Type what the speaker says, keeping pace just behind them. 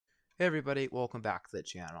Hey everybody, welcome back to the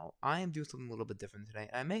channel. I am doing something a little bit different today.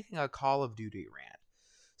 I'm making a Call of Duty rant.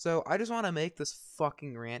 So I just want to make this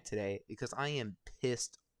fucking rant today because I am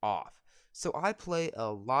pissed off. So I play a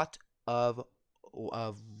lot of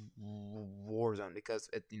Warzone because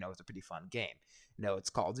it's a pretty fun game. It's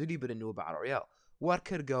Call of Duty, but a new battle royale. What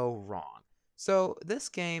could go wrong? So this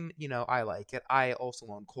game, I like it. I also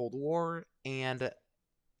own Cold War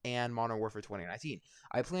and Modern Warfare 2019.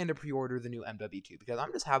 I plan to pre-order the new MW2 because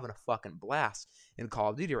I'm just having a fucking blast in Call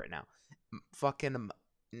of Duty right now.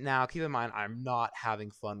 Now, keep in mind, I'm not having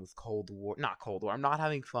fun with not Cold War. I'm not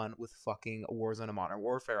having fun with fucking Warzone and Modern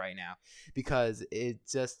Warfare right now because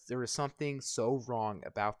there is something so wrong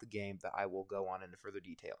about the game that I will go on into further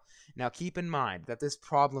detail. Now, keep in mind that this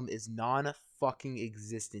problem is non-fucking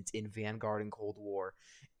existent in Vanguard and Cold War,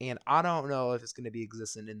 and I don't know if it's going to be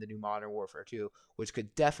existent in the new Modern Warfare 2, which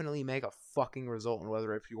could definitely make a fucking result in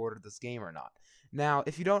whether I pre-ordered this game or not. Now,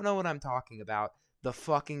 if you don't know what I'm talking about, the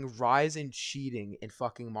fucking rise in cheating in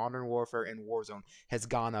fucking Modern Warfare and Warzone has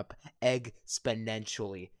gone up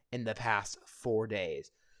exponentially in the past 4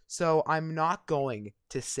 days. So I'm not going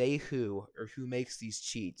to say who or who makes these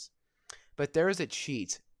cheats, but there is a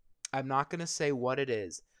cheat. I'm not going to say what it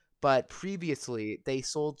is, but previously they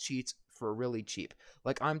sold cheats for really cheap.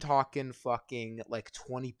 Like I'm talking fucking like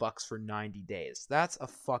 $20 for 90 days. That's a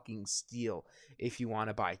fucking steal if you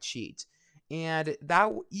want to buy cheats. And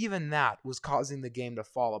that was causing the game to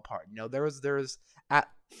fall apart.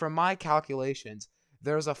 From my calculations,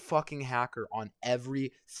 there's a fucking hacker on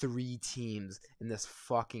every 3 teams in this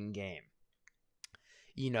fucking game.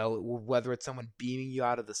 Whether it's someone beaming you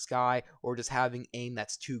out of the sky or just having aim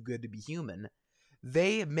that's too good to be human.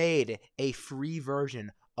 They made a free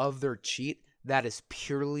version of their cheat that is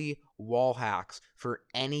purely wall hacks for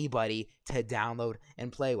anybody to download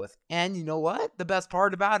and play with. And you know what? The best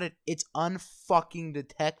part about it, it's unfucking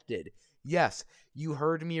detected. Yes, you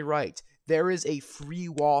heard me right. There is a free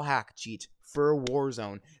wall hack cheat for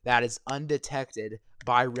Warzone that is undetected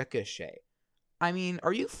by Ricochet. I mean,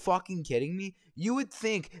 are you fucking kidding me? You would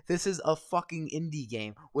think this is a fucking indie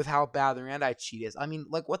game with how bad their anti-cheat is. I mean,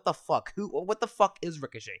 like, what the fuck? What the fuck is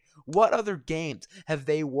Ricochet? What other games have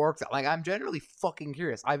they worked at? Like, I'm generally fucking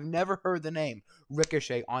curious. I've never heard the name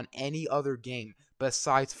Ricochet on any other game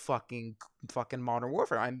besides fucking Modern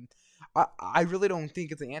Warfare. I really don't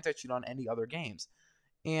think it's an anti-cheat on any other games.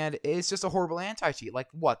 And it's just a horrible anti-cheat. Like,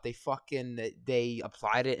 what? They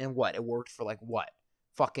applied it and what? It worked for, like, what?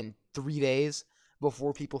 Fucking 3 days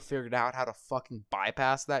before people figured out how to fucking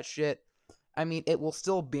bypass that shit. I mean, it will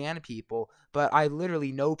still ban people, but I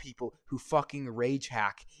literally know people who fucking rage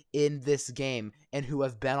hack in this game and who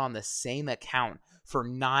have been on the same account for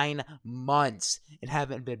 9 months and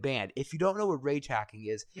haven't been banned. If you don't know what rage hacking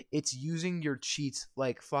is, it's using your cheats,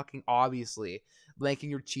 like fucking obviously,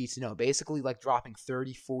 making your cheats, basically like dropping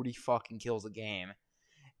 30, 40 fucking kills a game.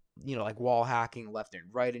 Like wall hacking left and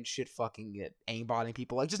right and shit, fucking aimbotting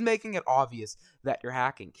people, like just making it obvious that you're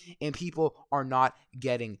hacking, and people are not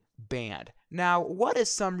getting banned. Now, what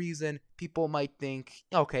is some reason people might think,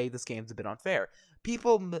 okay, this game's a bit unfair?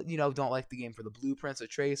 People, don't like the game for the blueprints or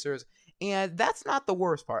tracers, and that's not the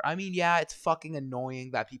worst part. I mean, yeah, it's fucking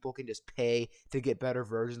annoying that people can just pay to get better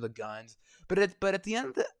versions of guns, but at the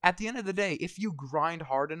end of the day, if you grind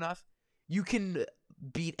hard enough, you can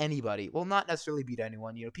beat anybody. Well, not necessarily beat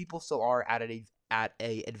anyone. People still are at a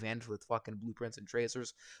advantage with fucking blueprints and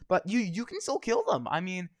tracers, but you can still kill them. I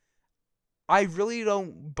mean, I really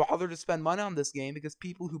don't bother to spend money on this game because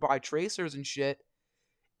people who buy tracers and shit,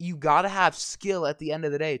 you gotta have skill at the end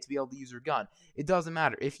of the day to be able to use your gun. It doesn't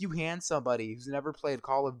matter if you hand somebody who's never played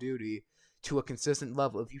Call of Duty to a consistent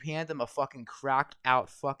level, if you hand them a fucking cracked out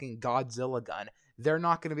fucking Godzilla gun, they're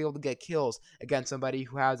not going to be able to get kills against somebody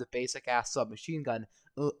who has a basic ass submachine gun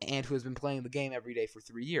and who has been playing the game every day for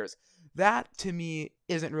 3 years. That to me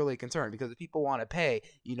isn't really a concern, because if people want to pay,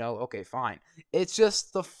 okay, fine. It's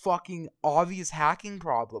just the fucking obvious hacking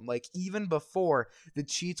problem. Like, even before the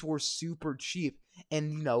cheats were super cheap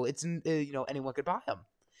and anyone could buy them.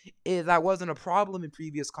 That wasn't a problem in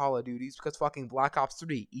previous Call of Duties because fucking Black Ops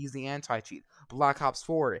 3, easy anti-cheat. Black Ops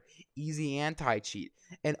 4, easy anti-cheat.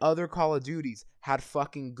 And other Call of Duties had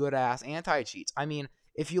fucking good-ass anti-cheats. I mean,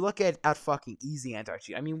 if you look at fucking easy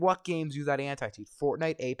anti-cheat, I mean, what games use that anti-cheat?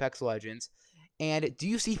 Fortnite, Apex Legends. And do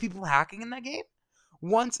you see people hacking in that game?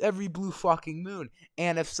 Once every blue fucking moon.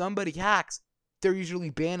 And if somebody hacks, they're usually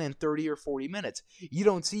banned in 30 or 40 minutes. You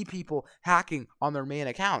don't see people hacking on their main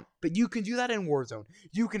account, but you can do that in Warzone.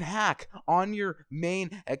 You can hack on your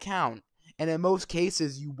main account, and in most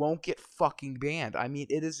cases, you won't get fucking banned. I mean,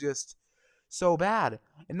 it is just so bad.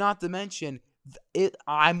 And not to mention,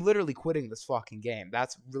 I'm literally quitting this fucking game.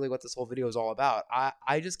 That's really what this whole video is all about.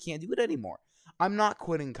 I just can't do it anymore. I'm not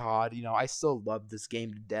quitting COD. I still love this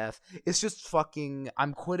game to death. It's just fucking.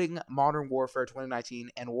 I'm quitting Modern Warfare 2019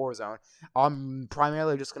 and Warzone. I'm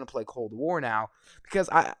primarily just gonna play Cold War now because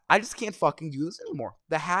I just can't fucking do this anymore.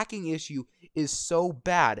 The hacking issue is so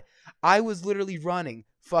bad. I was literally running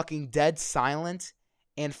fucking Dead Silent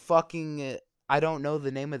and fucking. I don't know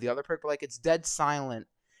the name of the other perk, but like it's Dead Silent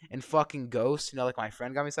and fucking Ghost, like my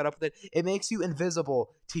friend got me set up with it. It makes you invisible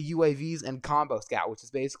to UAVs and Combo Scout, which is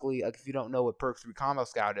basically, like, if you don't know what perk 3 Combo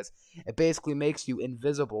Scout is, it basically makes you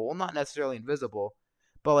invisible. Well, not necessarily invisible,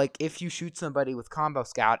 but like if you shoot somebody with Combo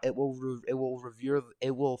Scout, it will reveal,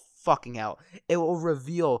 it will fucking hell, it will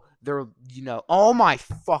reveal their, oh my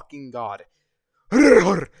fucking god.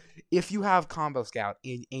 If you have Combo Scout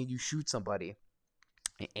and you shoot somebody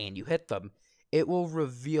and you hit them, it will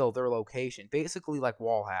reveal their location, basically like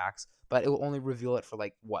wall hacks, but it will only reveal it for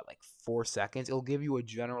like 4 seconds. It'll give you a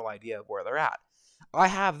general idea of where they're at. I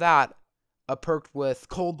have that perked with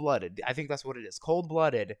Cold-Blooded. I think that's what it is.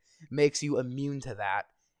 Cold-Blooded makes you immune to that,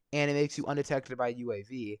 and it makes you undetected by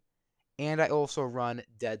UAV. And I also run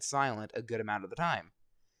Dead Silent a good amount of the time.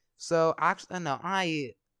 So actually, no,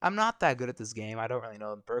 I'm not that good at this game. I don't really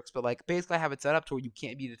know the perks, but like basically I have it set up to where you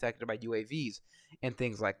can't be detected by UAVs and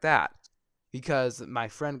things like that. Because my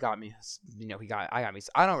friend got me, I got me.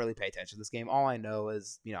 I don't really pay attention to this game. All I know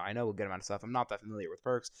is, I know a good amount of stuff. I'm not that familiar with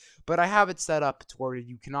perks, but I have it set up to where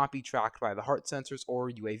you cannot be tracked by the heart sensors or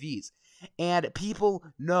UAVs. And people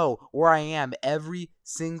know where I am every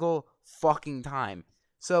single fucking time.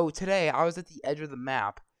 So today, I was at the edge of the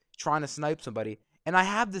map trying to snipe somebody, and I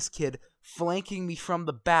have this kid flanking me from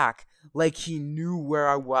the back like he knew where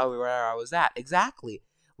I was at. Exactly.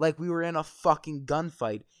 Like we were in a fucking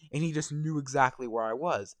gunfight, and he just knew exactly where I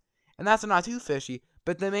was. And that's not too fishy,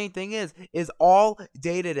 but the main thing is all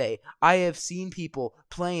day today, I have seen people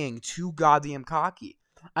playing too goddamn cocky.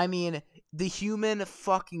 I mean, the human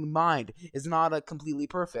fucking mind is not completely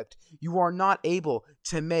perfect. You are not able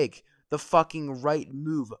to make the fucking right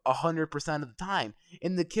move 100% of the time.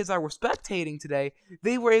 And the kids I were spectating today,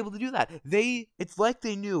 they were able to do that. It's like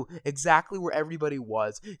they knew exactly where everybody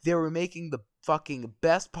was. They were making the fucking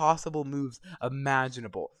best possible moves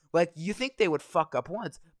imaginable. Like, you think they would fuck up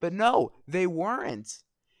once, but no, they weren't.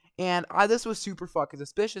 And this was super fucking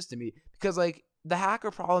suspicious to me because, like, the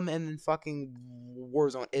hacker problem in fucking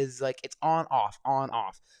Warzone is like it's on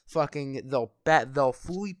off. Fucking they'll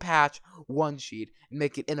fully patch one cheat and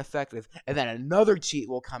make it ineffective, and then another cheat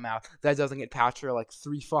will come out that doesn't get patched for like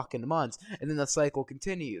 3 fucking months, and then the cycle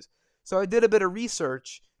continues. So I did a bit of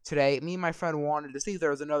research today. Me and my friend wanted to see if there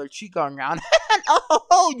was another cheat going around.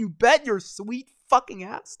 Oh, you bet your sweet fucking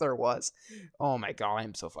ass there was. Oh my god,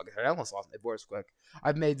 I'm so fucking sorry. I almost lost my voice quick.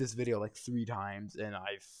 I've made this video like 3 times and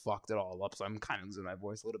I fucked it all up, so I'm kind of losing my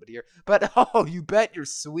voice a little bit here. But oh, you bet your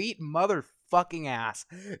sweet motherfucking ass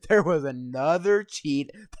there was another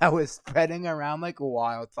cheat that was spreading around like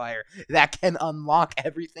wildfire that can unlock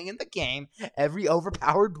everything in the game, every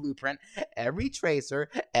overpowered blueprint, every tracer,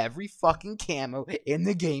 every fucking camo in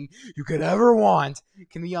the game you could ever want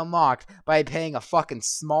can be unlocked by paying a fucking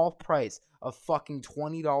small price of fucking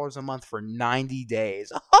 $20 a month for 90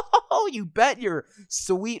 days. Oh, you bet your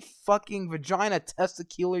sweet fucking vagina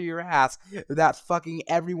testicular your ass that fucking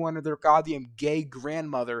everyone or their goddamn gay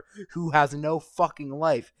grandmother who has no fucking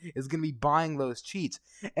life is gonna be buying those cheats.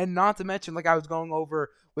 And not to mention, like I was going over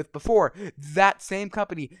with before, that same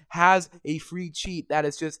company has a free cheat that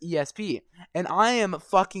is just ESP. And I am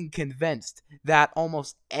fucking convinced that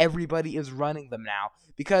almost everybody is running them now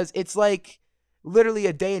because it's like literally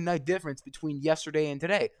a day and night difference between yesterday and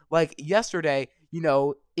today. Like yesterday,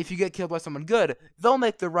 if you get killed by someone good, they'll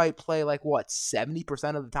make the right play like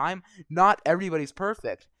 70% of the time. Not everybody's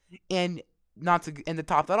perfect. And to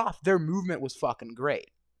top that off, their movement was fucking great.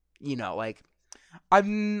 Like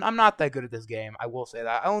I'm not that good at this game. I will say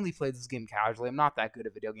that. I only played this game casually. I'm not that good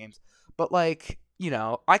at video games. But like,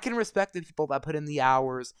 I can respect the people that put in the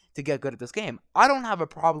hours to get good at this game. I don't have a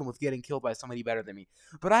problem with getting killed by somebody better than me.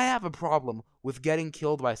 But I have a problem with getting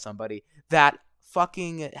killed by somebody that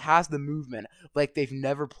fucking has the movement like they've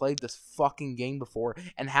never played this fucking game before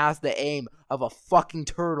and has the aim of a fucking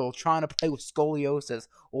turtle trying to play with scoliosis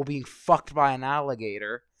while being fucked by an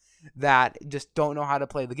alligator that just don't know how to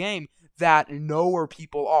play the game, that know where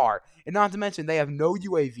people are. And not to mention, they have no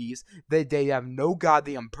UAVs, they have no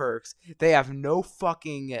goddamn perks, they have no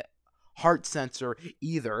fucking heart sensor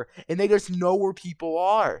either, and they just know where people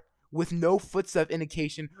are with no footstep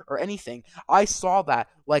indication or anything. I saw that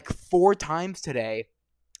like 4 times today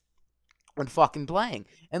when fucking playing.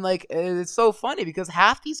 And like, it's so funny because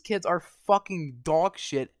half these kids are fucking dog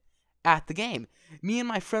shit at the game. Me and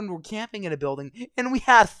my friend were camping in a building and we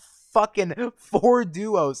had fucking 4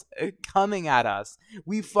 duos coming at us.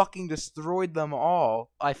 We fucking destroyed them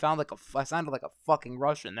all. I sounded like a fucking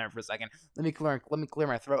Russian there for a second. Let me clear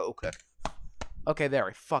my throat. Okay, there,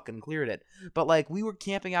 I fucking cleared it. But like, we were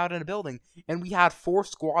camping out in a building and we had 4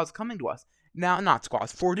 squads coming to us. Now, not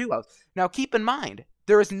squads, 4 duos. Now, keep in mind,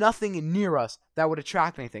 there is nothing near us that would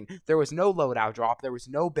attract anything. There was no loadout drop. There was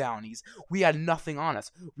no bounties. We had nothing on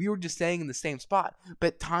us. We were just staying in the same spot.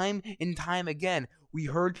 But time and time again, we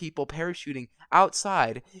heard people parachuting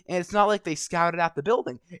outside, and it's not like they scouted out the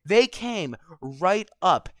building. They came right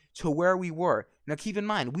up to where we were. Now, keep in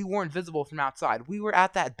mind, we weren't visible from outside. We were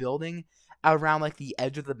at that building around, like, the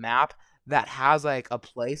edge of the map that has, like, a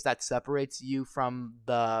place that separates you from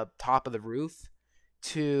the top of the roof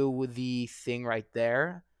to the thing right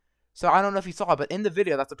there. So I don't know if you saw it, but in the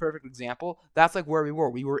video, that's a perfect example. That's like where we were.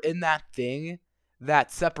 We were in that thing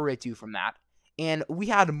that separates you from that. And we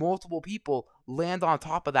had multiple people land on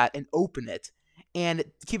top of that and open it. And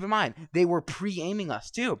keep in mind, they were pre-aiming us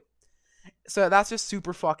too. So that's just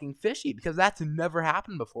super fucking fishy because that's never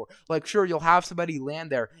happened before. Like, sure, you'll have somebody land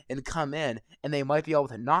there and come in, and they might be able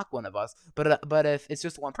to knock one of us. But if it's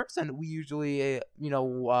just one person, we usually,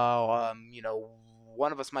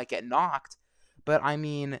 one of us might get knocked. But I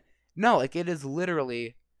mean, no, like, it is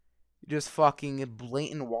literally just fucking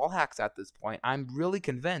blatant wall hacks at this point. I'm really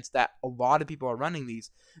convinced that a lot of people are running these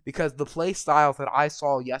because the play styles that I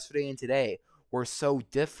saw yesterday and today were so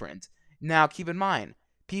different. Now, keep in mind,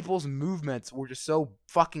 people's movements were just so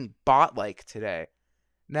fucking bot-like today.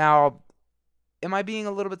 Now, am I being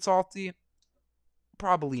a little bit salty?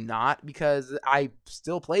 Probably not, because I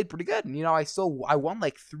still played pretty good. And, I won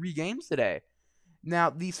like 3 games today. Now,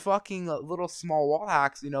 these fucking little small wall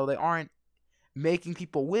hacks, they aren't making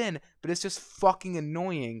people win, but it's just fucking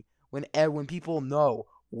annoying when people know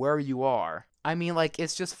where you are. I mean, like,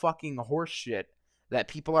 it's just fucking horseshit that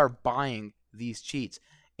people are buying these cheats.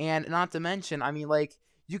 And not to mention, I mean, like,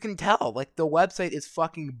 you can tell, like, the website is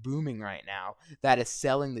fucking booming right now that is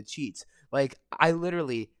selling the cheats. Like, I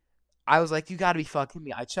was like, you gotta be fucking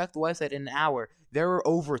me. I checked the website in an hour. There were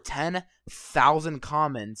over 10,000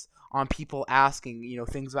 comments on people asking,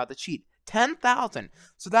 things about the cheat. 10,000.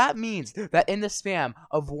 So that means that in the span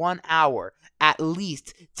of 1 hour, at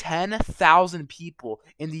least 10,000 people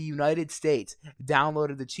in the United States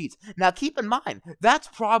downloaded the cheats. Now, keep in mind, that's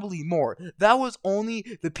probably more. That was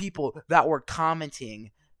only the people that were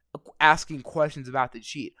commenting, asking questions about the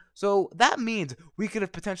cheat. So that means we could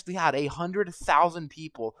have potentially had 100,000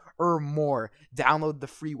 people or more download the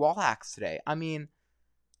free wall hacks today. I mean,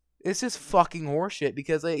 it's just fucking horseshit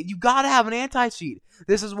because you gotta have an anti-cheat.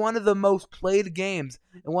 This is one of the most played games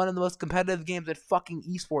and one of the most competitive games at fucking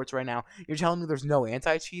esports right now. You're telling me there's no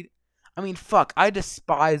anti-cheat? I mean, fuck, I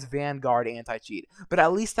despise Vanguard anti-cheat, but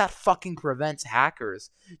at least that fucking prevents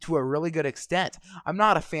hackers to a really good extent. I'm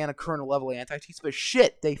not a fan of kernel-level anti-cheats, but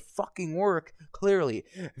shit, they fucking work, clearly.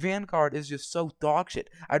 Vanguard is just so dogshit.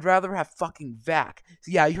 I'd rather have fucking VAC.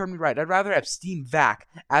 So yeah, you heard me right. I'd rather have Steam VAC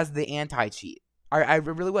as the anti-cheat. I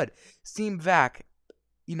really would. Steam VAC,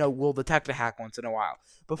 will detect a hack once in a while.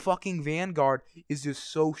 But fucking Vanguard is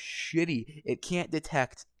just so shitty. It can't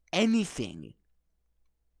detect anything.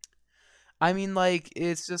 I mean, like,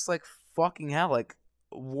 it's just like fucking hell. Like,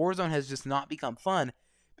 Warzone has just not become fun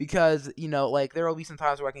because, like, there will be some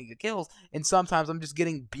times where I can get kills, and sometimes I'm just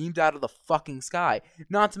getting beamed out of the fucking sky.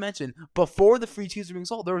 Not to mention, before the free cheats were being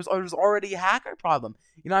sold, there was already a hacker problem.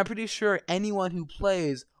 I'm pretty sure anyone who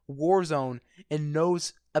plays Warzone and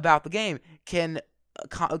knows about the game can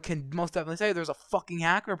most definitely say there's a fucking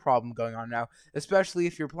hacker problem going on now, especially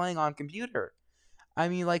if you're playing on computer. I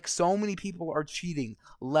mean, like, so many people are cheating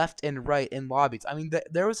left and right in lobbies. I mean,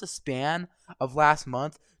 there was a span of last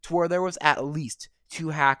month to where there was at least 2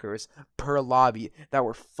 hackers per lobby that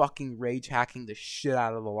were fucking rage hacking the shit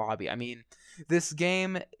out of the lobby. I mean, this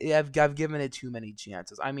game, I've given it too many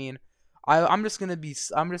chances. I mean, I'm just gonna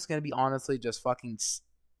be honestly just fucking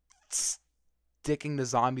sticking the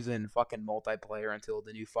zombies in fucking multiplayer until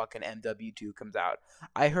the new fucking MW2 comes out.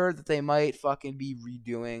 I heard that they might fucking be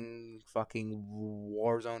redoing fucking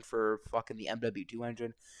Warzone for fucking the MW2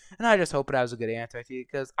 engine, and I just hope it has a good anti-cheat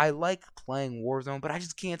because I like playing Warzone, but I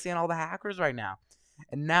just can't stand all the hackers right now.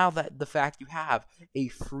 And now that the fact you have a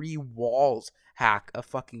free walls hack, a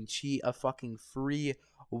fucking cheat, a fucking free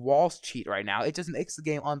walls cheat right now, it just makes the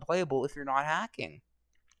game unplayable if you're not hacking.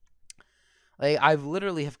 Like, I've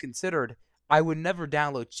literally have considered, I would never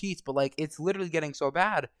download cheats, but like, it's literally getting so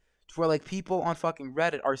bad to where like people on fucking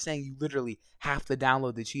Reddit are saying you literally have to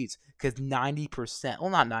download the cheats because 90%, well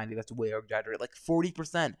not 90, that's way exaggerated, like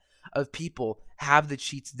 40% of people have the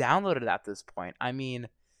cheats downloaded at this point. I mean,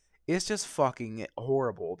 it's just fucking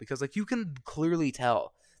horrible because like you can clearly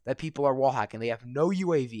tell that people are wall hacking. They have no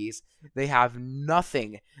UAVs. They have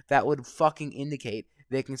nothing that would fucking indicate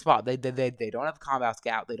they can spot. They don't have combat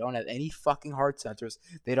scout. They don't have any fucking heart sensors.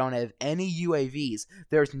 They don't have any UAVs.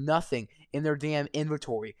 There's nothing in their damn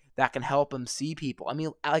inventory that can help them see people. I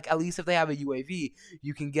mean, like at least if they have a UAV,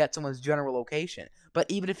 you can get someone's general location. But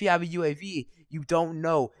even if you have a UAV, you don't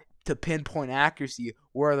know to pinpoint accuracy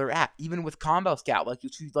where they're at. Even with combo scout,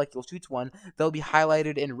 you'll shoot one, they'll be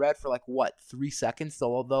highlighted in red for like what 3 seconds.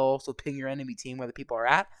 So they'll also ping your enemy team where the people are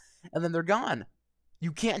at, and then they're gone.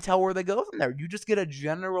 You can't tell where they go from there. You just get a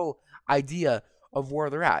general idea of where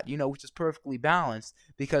they're at, which is perfectly balanced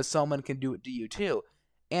because someone can do it to you too.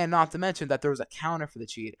 And not to mention that there's a counter for the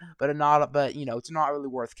cheat, but it's not really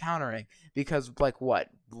worth countering because like what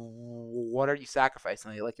are you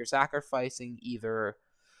sacrificing? Like you're sacrificing either,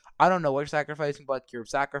 I don't know what you're sacrificing, but you're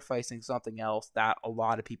sacrificing something else that a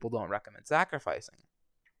lot of people don't recommend sacrificing.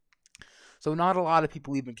 So not a lot of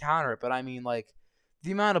people even counter it, but I mean, like,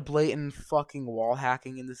 the amount of blatant fucking wall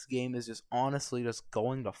hacking in this game is just honestly just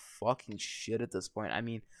going to fucking shit at this point. I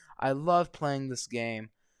mean, I love playing this game,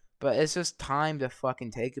 but it's just time to fucking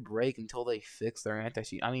take a break until they fix their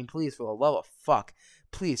anti-cheat. I mean, please, for the love of fuck,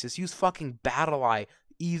 please, just use fucking BattleEye,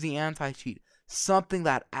 easy anti-cheat. Something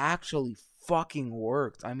that actually fucking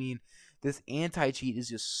worked. I mean, this anti-cheat is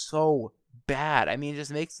just so bad. I mean, it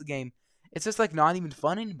just makes the game, it's just like not even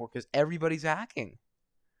fun anymore because everybody's hacking.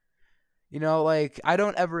 Like, I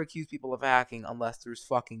don't ever accuse people of hacking unless there's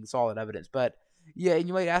fucking solid evidence. But, yeah, and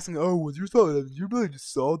you might ask me, oh, what's your solid evidence? You're really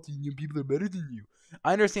just salty and people are better than you.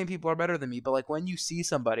 I understand people are better than me, but, like, when you see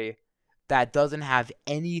somebody that doesn't have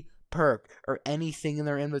any perk or anything in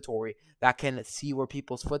their inventory that can see where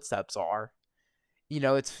people's footsteps are,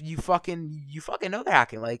 it's you fucking know they're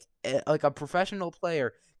hacking. Like a professional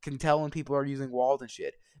player can tell when people are using walls and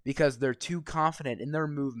shit because they're too confident in their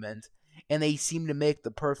movement and they seem to make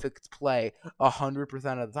the perfect play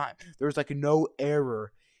 100% of the time. There's like no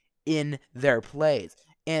error in their plays,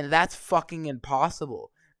 and that's fucking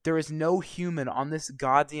impossible. There is no human on this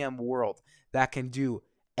goddamn world that can do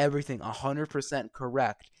everything 100%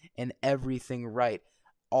 correct and everything right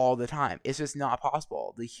all the time. It's just not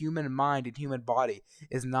possible. The human mind and human body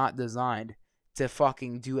is not designed to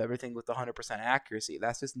fucking do everything with 100% accuracy.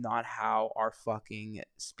 That's just not how our fucking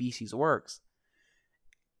species works.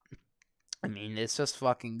 I mean, it's just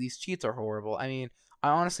fucking, these cheats are horrible. I mean, I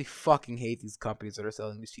honestly fucking hate these companies that are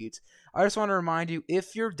selling these cheats. I just want to remind you,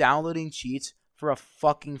 if you're downloading cheats for a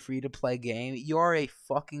fucking free-to-play game, you are a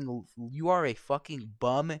fucking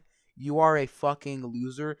bum. You are a fucking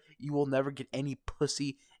loser. You will never get any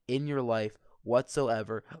pussy in your life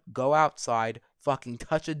whatsoever. Go outside, fucking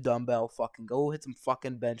touch a dumbbell, fucking go hit some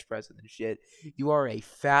fucking bench presses and shit. You are a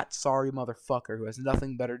fat, sorry motherfucker who has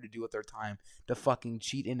nothing better to do with their time to fucking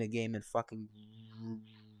cheat in a game and fucking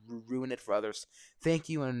ruin it for others. Thank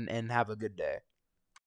you and have a good day.